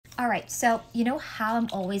All right, so you know how I'm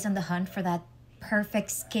always on the hunt for that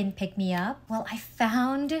perfect skin pick-me-up? Well, I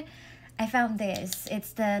found this.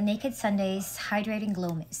 It's the Naked Sundays Hydrating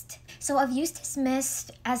Glow Mist. So I've used this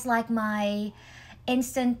mist as like my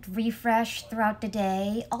instant refresh throughout the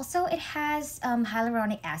day. Also, it has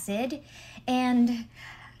hyaluronic acid and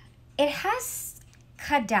it has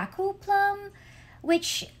Kadaku plum,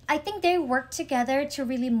 which I think they work together to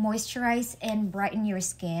really moisturize and brighten your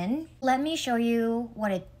skin. Let me show you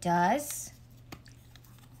what it does.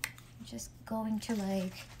 I'm just going to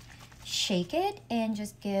like shake it and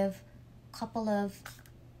just give a couple of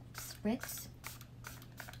spritz.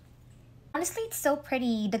 Honestly, it's so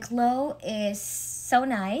pretty. The glow is so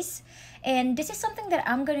nice. And this is something that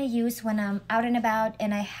I'm gonna use when I'm out and about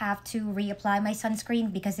and I have to reapply my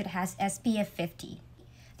sunscreen because it has SPF50.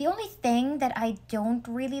 The only thing that I don't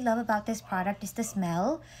really love about this product is the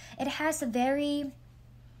smell. It has a very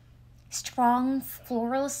strong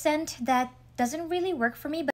floral scent that doesn't really work for me.